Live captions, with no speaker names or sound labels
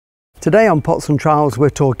Today on Pots and Trowels we're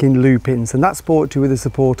talking lupins, and that's brought to you with the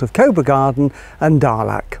support of Cobra Garden and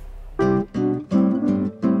Allett.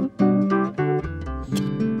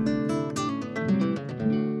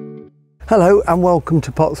 Hello and welcome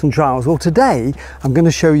to Pots and Trowels. Well, today I'm going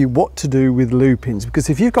to show you what to do with lupins, because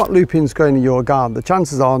if you've got lupins growing in your garden, the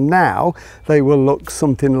chances are now they will look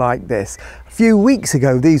something like this. A few weeks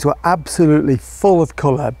ago these were absolutely full of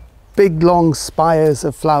colour, big long spires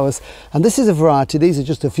of flowers, and this is a variety. These are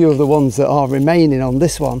just a few of the ones that are remaining on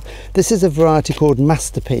this one. This is a variety called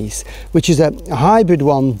Masterpiece, which is a hybrid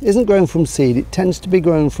one. Isn't grown from seed, it tends to be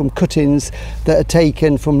grown from cuttings that are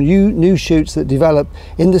taken from new shoots that develop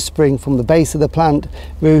in the spring from the base of the plant,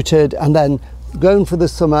 rooted and then grown for the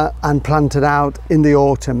summer and planted out in the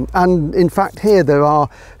autumn. And in fact here there are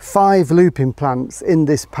 5 lupin plants in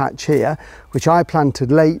this patch here, which I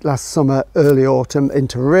planted late last summer, early autumn,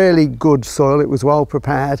 into really good soil. It was well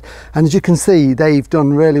prepared, and as you can see they've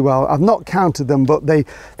done really well. I've not counted them, but they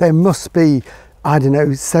must be, I don't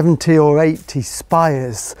know, 70 or 80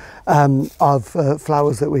 spires of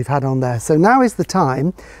flowers that we've had on there. So now is the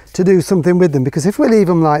time to do something with them, because if we leave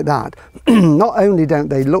them like that, not only don't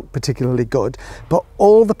they look particularly good, but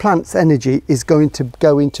all the plant's energy is going to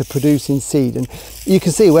go into producing seed. And you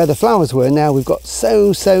can see where the flowers were. Now we've got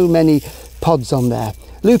so many pods on there.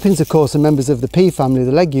 Lupins, of course, are members of the pea family,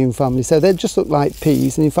 the legume family, so they just look like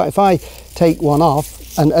peas. And in fact, if I take one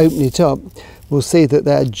off and open it up, we'll see that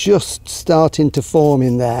they're just starting to form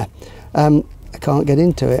in there. I can't get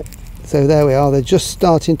into it. So there we are, they're just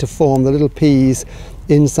starting to form the little peas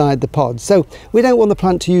inside the pod. So we don't want the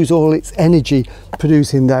plant to use all its energy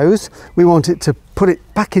producing those. We want it to put it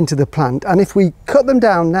back into the plant, and if we cut them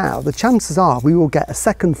down now, the chances are we will get a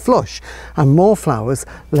second flush and more flowers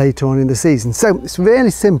later on in the season. So it's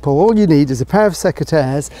really simple. All you need is a pair of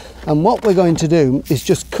secateurs, and what we're going to do is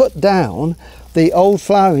just cut down the old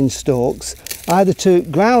flowering stalks either to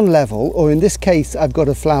ground level, or in this case I've got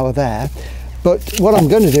a flower there. But what I'm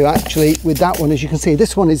going to do actually with that one, as you can see,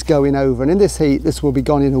 this one is going over, and in this heat this will be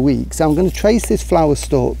gone in a week. So I'm going to trace this flower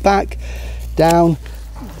stalk back down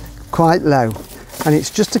quite low, and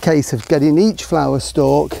it's just a case of getting each flower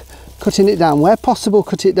stalk, cutting it down where possible,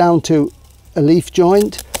 cut it down to a leaf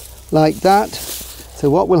joint like that.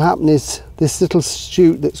 So what will happen is this little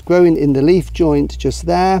shoot that's growing in the leaf joint just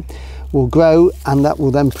there will grow, and that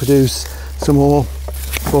will then produce some more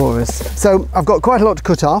for us. So I've got quite a lot to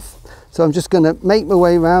cut off, so I'm just going to make my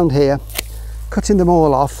way around here, cutting them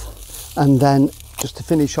all off, and then just to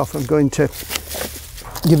finish off I'm going to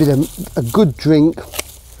give it a good drink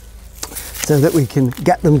so that we can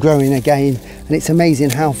get them growing again. And it's amazing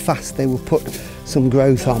how fast they will put some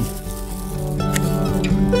growth on.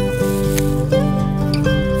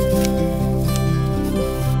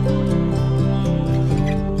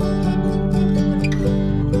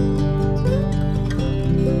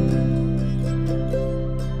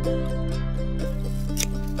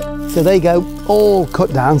 So there you go, all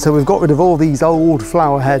cut down. So we've got rid of all these old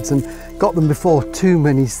flower heads and got them before too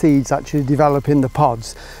many seeds actually develop in the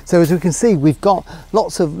pods. So as we can see, we've got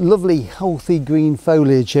lots of lovely healthy green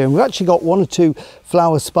foliage here, and we've actually got 1 or 2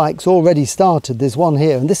 flower spikes already started. There's one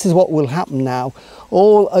here, and this is what will happen now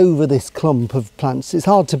all over this clump of plants. It's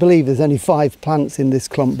hard to believe there's only 5 plants in this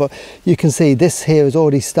clump, but you can see this here has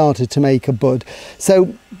already started to make a bud.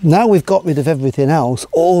 So now we've got rid of everything else,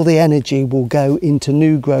 all the energy will go into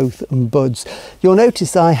new growth and buds. You'll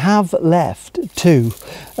notice I have left 2,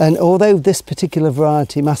 and although this particular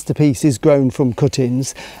variety, Masterpiece, is grown from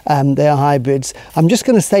cuttings, they are hybrids, I'm just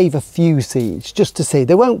going to save a few seeds just to see.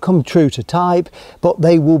 They won't come true to type, but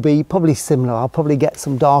they will be probably similar. I'll probably get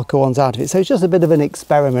some darker ones out of it. So it's just a bit of an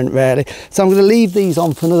experiment really. So I'm going to leave these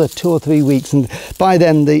on for another 2 or 3 weeks, and by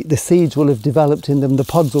then the seeds will have developed in them, the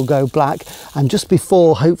pods will go black, and just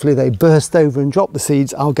before hopefully they burst over and drop the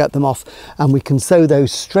seeds, I'll get them off and we can sow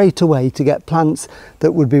those straight away to get plants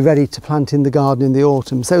that would be ready to plant in the garden in the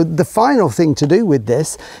autumn. So the final thing to do with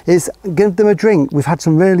this is give them a drink. We've had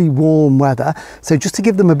some really warm weather, so just to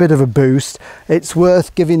give them a bit of a boost, it's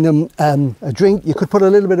worth giving them a drink. You could put a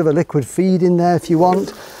little bit of a liquid feed in there if you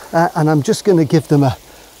want, and I'm just going to give them a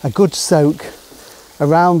good soak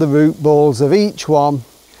around the root balls of each one,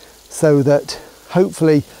 so that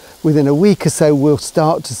hopefully within a week or so we'll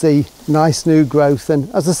start to see nice new growth,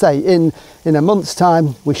 and as I say, in a month's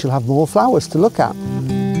time we shall have more flowers to look at.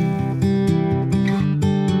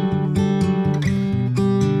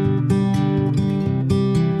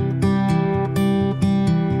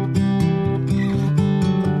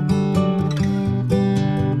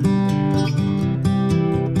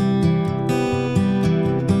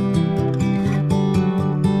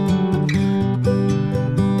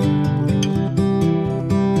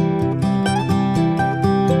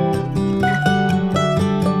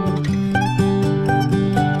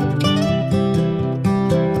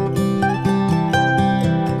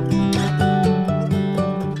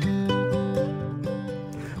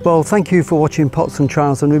 Well, thank you for watching Pots and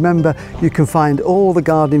Trowels, and remember, you can find all the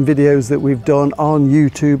gardening videos that we've done on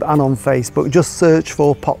YouTube and on Facebook. Just search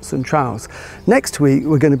for Pots and Trowels. Next week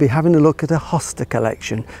we're going to be having a look at a hosta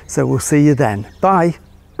collection, so we'll see you then. Bye.